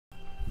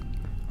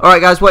Alright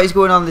guys, what is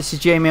going on? This is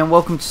Jamie and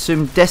welcome to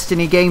some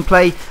Destiny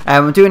gameplay.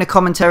 I'm doing a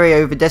commentary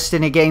over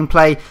Destiny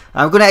gameplay.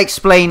 I'm going to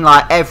explain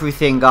like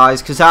everything, guys,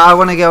 because I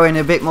want to go in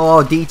a bit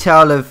more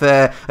detail of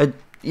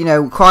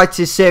quite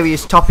a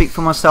serious topic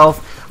for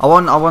myself. I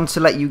want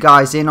to let you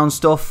guys in on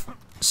stuff.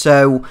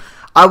 So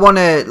I want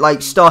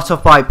to start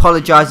off by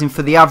apologising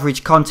for the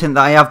average content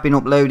that I have been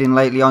uploading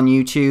lately on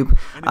YouTube.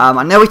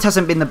 I know it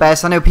hasn't been the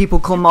best. I know people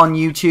come on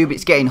YouTube,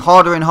 it's getting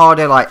harder and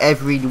harder like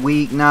every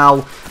week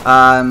now.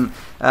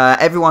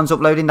 Everyone's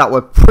uploading. That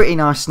were pretty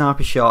nice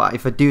sniper shot,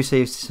 if I do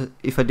say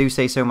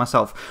so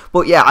myself.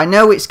 But yeah, I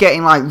know it's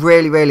getting like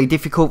really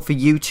difficult for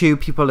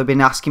YouTube. People have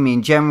been asking me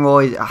in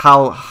general,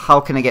 how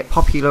can I get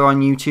popular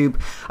on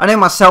YouTube? I know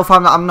myself,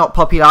 I'm not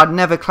popular. I'd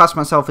never class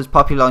myself as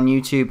popular on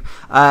YouTube.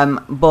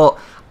 But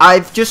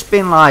I've just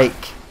been like,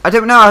 I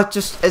don't know,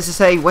 just as I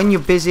say, when you're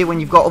busy, when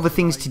you've got other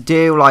things to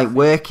do, like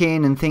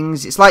working and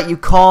things, it's like you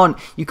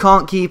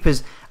can't keep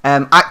as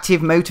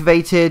active,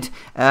 motivated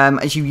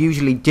as you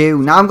usually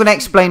do. Now I'm going to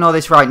explain all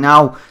this right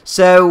now.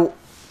 So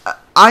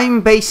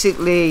I'm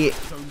basically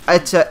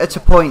at a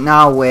point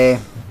now where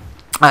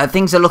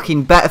things are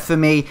looking better for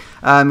me,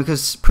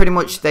 because pretty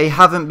much they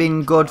haven't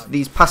been good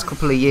these past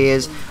couple of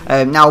years.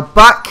 Now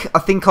back, I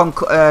think, on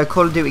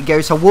Call of Duty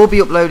Ghosts, I will be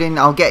uploading,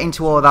 I'll get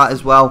into all that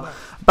as well.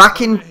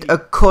 Back in a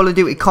Call of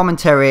Duty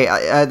commentary,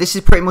 this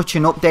is pretty much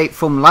an update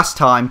from last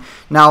time.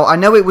 Now, I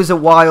know it was a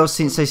while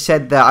since I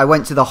said that I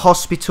went to the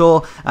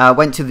hospital,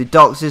 went to the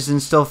doctors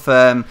and stuff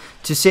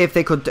to see if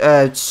they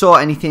could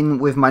sort anything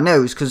with my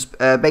nose, because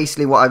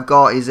basically what I've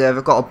got is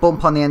I've got a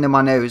bump on the end of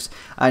my nose,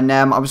 and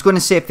I was going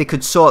to see if they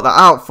could sort that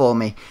out for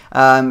me,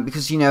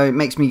 because, you know, it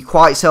makes me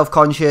quite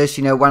self-conscious.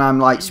 You know, when I'm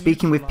like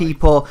speaking with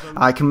people,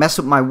 I can mess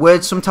up my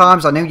words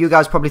sometimes. I know you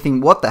guys probably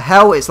think, what the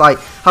hell? It's like,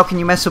 how can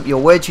you mess up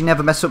your words? You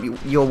never mess up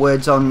your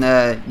words on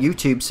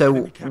YouTube,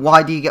 so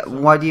why do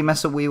you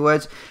mess up with your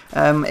words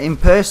in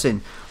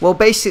person? Well,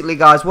 basically,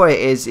 guys, what it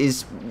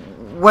is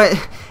when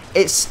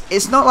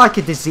it's not like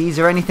a disease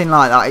or anything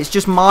like that. It's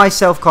just my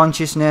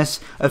self-consciousness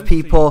of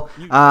people,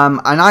 and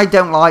I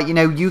don't like, you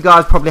know, you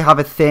guys probably have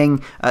a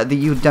thing that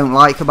you don't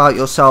like about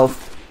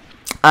yourself.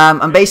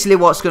 And basically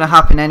what's going to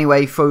happen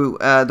anyway through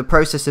the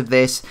process of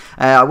this,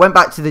 I went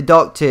back to the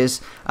doctors.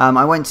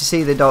 I went to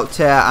see the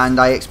doctor and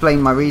I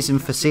explained my reason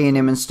for seeing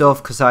him and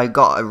stuff, because I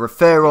got a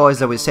referral,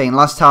 as I was saying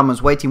last time. I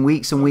was waiting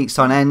weeks and weeks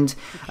on end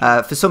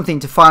for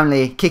something to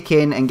finally kick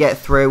in and get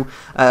through.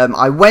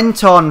 I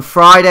went on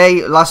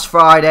last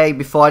Friday,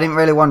 before. I didn't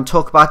really want to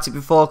talk about it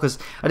before because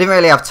I didn't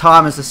really have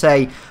time, as I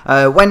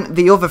say. Went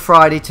the other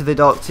Friday to the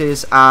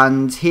doctors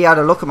and he had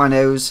a look at my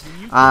nose,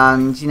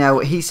 and, you know,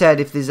 he said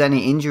if there's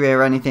any injury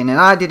or anything, and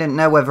I didn't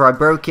know whether I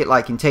broke it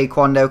like in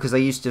taekwondo, because I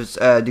used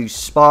to do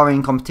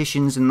sparring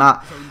competitions and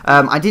that.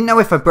 I didn't know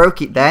if I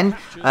broke it then,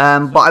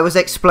 but I was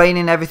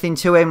explaining everything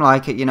to him,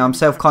 like, you know, I'm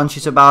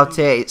self-conscious about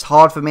it. It's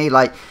hard for me,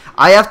 like,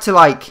 I have to,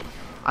 like,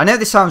 I know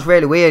this sounds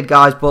really weird,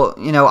 guys, but,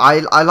 you know,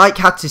 I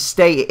had to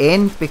stay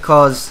in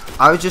because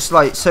I was just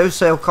like so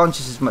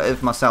self-conscious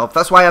of myself.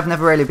 That's why I've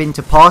never really been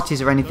to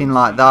parties or anything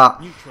like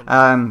that.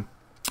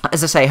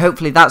 As I say,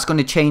 hopefully that's going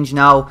to change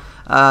now.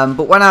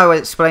 But when I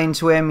explained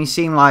to him, he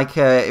seemed like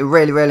a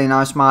really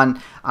nice man,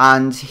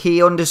 and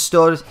he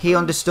understood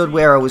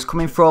where I was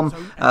coming from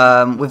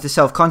with the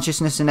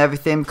self-consciousness and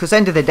everything. Because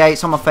end of the day,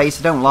 it's on my face.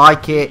 I don't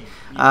like it,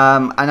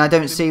 and I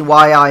don't see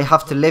why I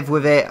have to live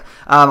with it.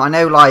 I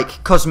know,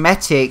 like,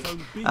 cosmetic,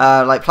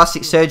 like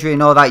plastic surgery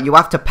and all that, you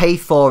have to pay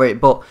for it,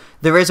 but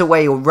there is a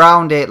way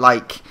around it.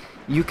 Like,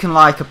 you can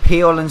like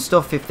appeal and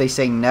stuff if they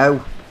say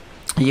no.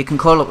 You can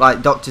call up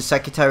like doctors,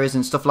 secretaries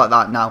and stuff like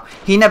that now.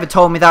 He never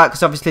told me that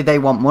because obviously they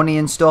want money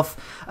and stuff.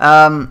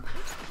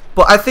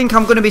 But I think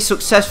I'm going to be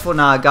successful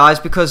now, guys,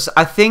 because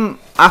I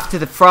think after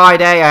the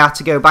Friday I had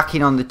to go back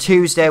in on the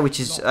Tuesday, which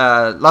is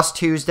last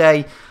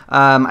Tuesday,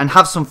 and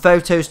have some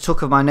photos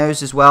took of my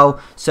nose as well,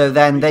 so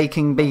then they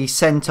can be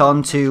sent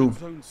on to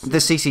the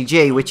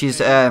CCG, which is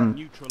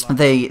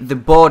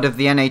the board of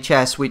the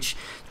NHS, which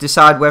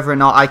decide whether or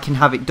not I can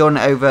have it done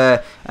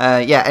over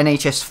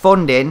NHS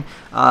funding,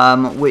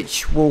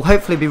 which will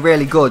hopefully be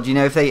really good. You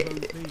know,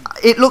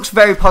 it looks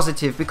very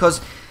positive,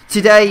 because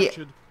today,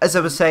 as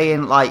I was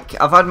saying,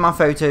 like, I've had my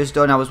photos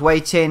done, I was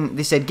waiting,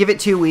 they said give it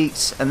 2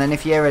 weeks, and then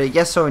if you're a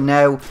yes or a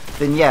no,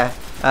 then yeah,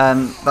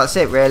 that's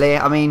it really.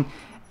 I mean,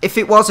 if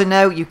it was a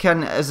no, you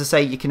can, as I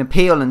say, you can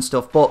appeal and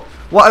stuff, but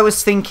what I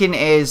was thinking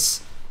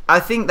is, I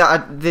think that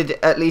I did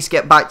at least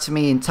get back to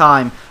me in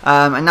time,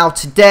 and now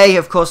today,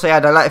 of course, I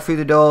had a letter through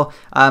the door,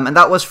 and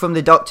that was from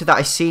the doctor that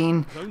I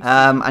seen,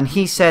 and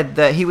he said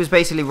that he was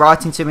basically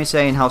writing to me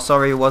saying how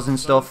sorry he was and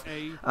stuff,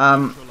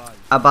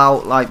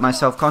 about like my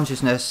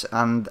self-consciousness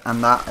and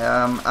that,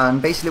 and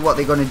basically what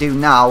they're going to do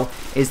now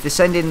is they're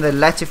sending the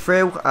letter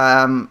through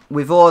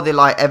with all the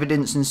like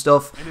evidence and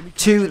stuff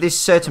to this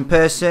certain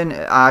person.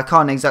 I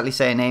can't exactly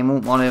say a name,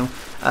 won't want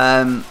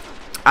to,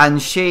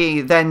 and she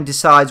then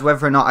decides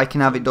whether or not I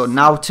can have it done.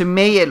 Now, to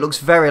me, it looks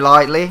very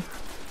likely,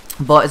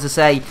 but as I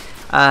say,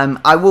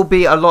 I will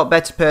be a lot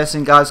better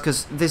person, guys,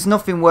 because there's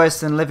nothing worse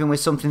than living with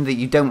something that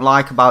you don't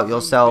like about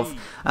yourself.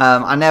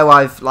 I know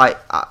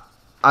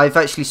I've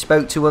actually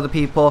spoke to other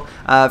people.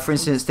 For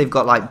instance, they've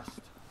got like,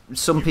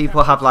 some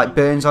people have like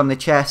burns on the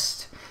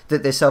chest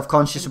that they're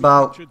self-conscious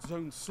about,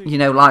 you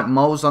know, like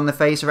moles on the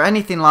face or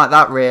anything like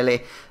that,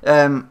 really.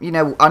 You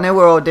know, I know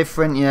we're all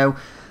different, you know,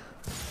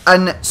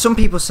 and some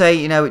people say,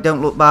 you know, it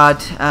don't look bad,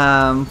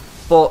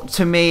 but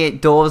to me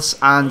it does,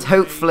 and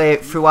hopefully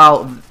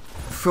throughout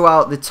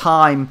the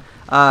time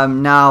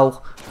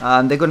now,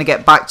 they're going to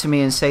get back to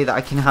me and say that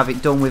I can have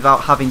it done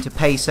without having to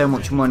pay so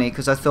much money,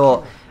 because I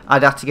thought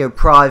I'd have to go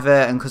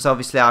private, and because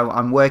obviously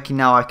I'm working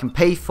now, I can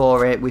pay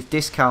for it with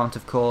discount,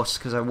 of course,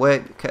 because I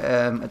work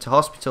at a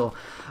hospital.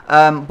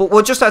 But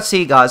we'll just have to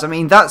see, guys. I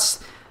mean, that's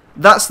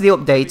the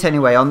update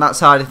anyway on that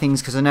side of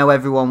things, because I know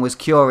everyone was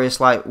curious,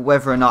 like,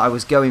 whether or not I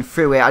was going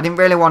through it. I didn't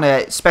really want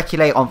to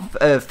speculate on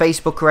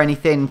Facebook or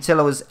anything until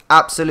I was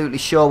absolutely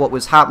sure what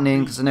was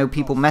happening, because I know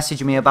people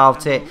messaged me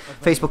about it,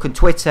 Facebook and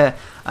Twitter.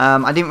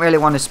 I didn't really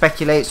want to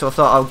speculate, so I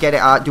thought I'll get it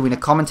out doing a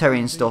commentary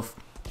and stuff.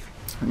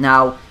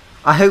 Now,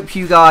 I hope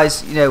you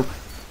guys, you know,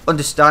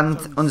 understand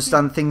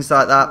things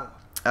like that.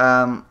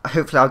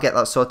 Hopefully I'll get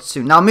that sorted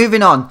soon. Now,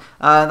 moving on,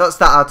 that's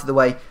that out of the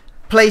way.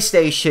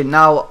 PlayStation.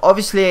 Now,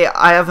 obviously,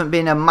 I haven't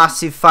been a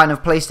massive fan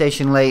of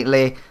PlayStation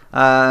lately.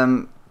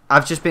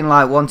 I've just been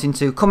like wanting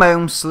to come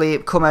home,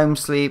 sleep, come home,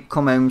 sleep,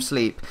 come home,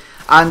 sleep.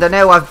 And I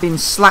know I've been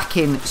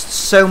slacking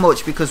so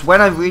much, because when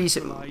I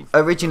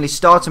originally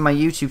started my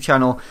YouTube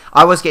channel,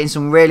 I was getting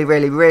some really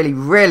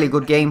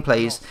good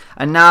gameplays.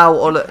 And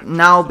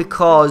now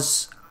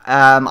because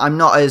I'm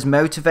not as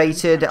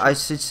motivated, I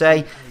should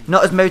say,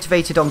 not as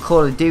motivated on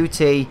Call of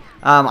Duty,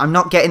 I'm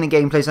not getting the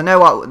gameplays. I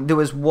know there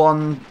was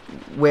one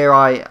where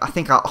I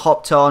think I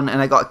hopped on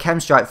and I got a chem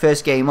strike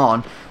first game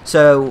on.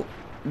 So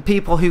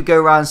people who go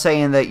around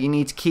saying that you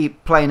need to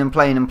keep playing and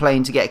playing and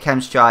playing to get a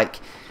chem strike,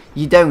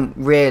 you don't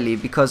really,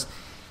 because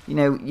you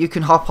know, you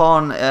can hop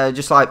on,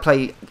 just like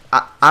play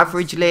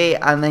averagely,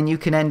 and then you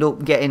can end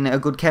up getting a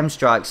good chem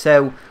strike.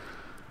 So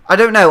I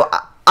don't know.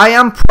 I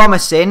am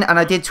promising, and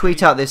I did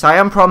tweet out this, I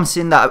am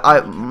promising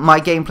that my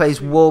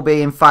gameplays will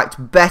be in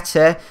fact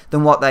better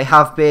than what they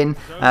have been.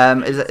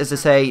 As I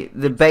say,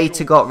 the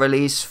beta got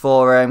released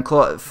for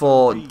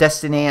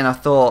Destiny, and I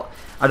thought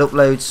I'd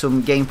upload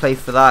some gameplay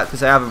for that,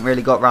 because I haven't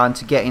really got around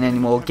to getting any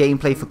more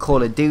gameplay for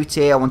Call of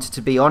Duty. I wanted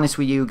to be honest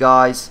with you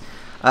guys.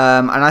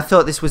 And I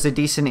thought this was a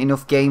decent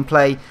enough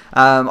gameplay.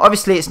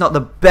 Obviously it's not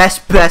the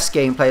best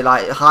gameplay,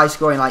 like high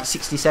scoring, like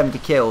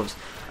 60-70 kills.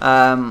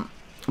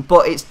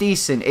 But it's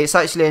decent. It's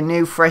actually a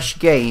new, fresh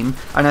game,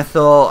 and I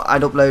thought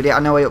I'd upload it. I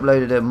know I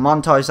uploaded a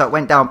montage that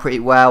went down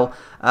pretty well,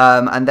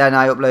 and then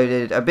I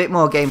uploaded a bit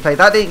more gameplay.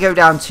 That didn't go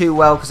down too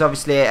well, because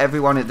obviously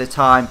everyone at the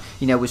time,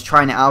 you know, was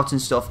trying it out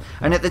and stuff.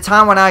 And at the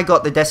time when I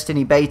got the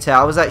Destiny beta,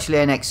 I was actually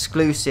an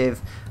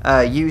exclusive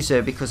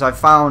user, because I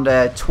found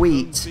a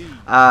tweet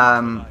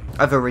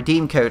of a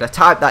redeem code. I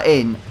typed that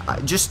in,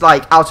 just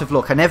like out of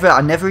luck. I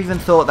never even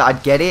thought that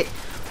I'd get it,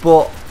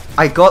 but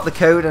I got the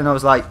code, and I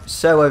was like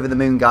so over the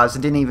moon, guys. I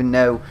didn't even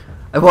know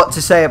what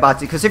to say about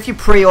it, because if you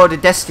pre-order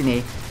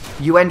Destiny,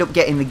 you end up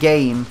getting the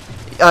game.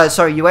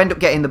 Sorry, you end up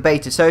getting the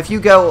beta. So if you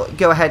go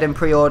ahead and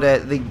pre-order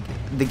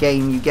the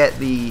game, you get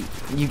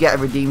a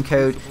redeem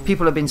code.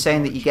 People have been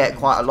saying that you get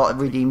quite a lot of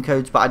redeem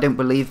codes, but I don't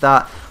believe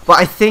that. But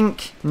I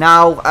think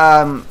now,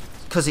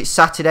 because it's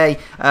Saturday,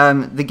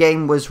 the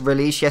game was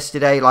released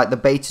yesterday. Like, the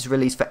beta's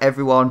released for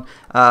everyone,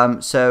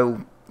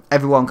 so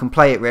everyone can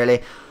play it,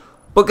 really.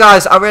 But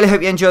guys, I really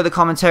hope you enjoyed the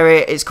commentary.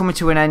 It's coming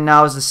to an end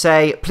now, as I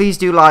say. Please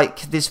do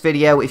like this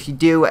video if you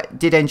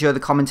did enjoy the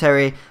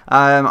commentary.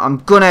 I'm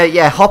gonna,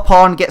 yeah, hop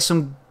on, get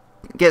some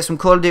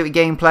Call of Duty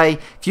gameplay.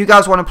 If you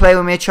guys want to play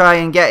with me, try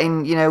and get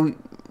in, you know,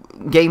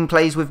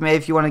 gameplays with me.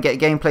 If you want to get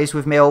gameplays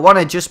with me, or want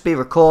to just be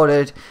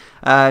recorded,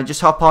 just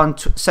hop on,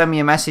 send me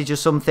a message or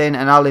something,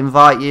 and I'll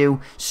invite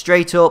you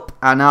straight up,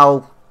 and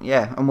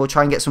and we'll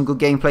try and get some good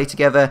gameplay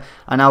together,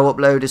 and I'll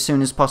upload as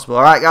soon as possible.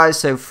 All right, guys.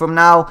 So for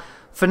now,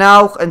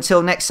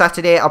 until next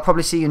Saturday, I'll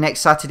probably see you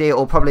next Saturday,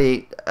 or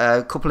probably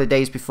a couple of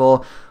days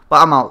before.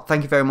 But I'm out.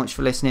 Thank you very much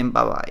for listening.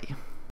 Bye bye.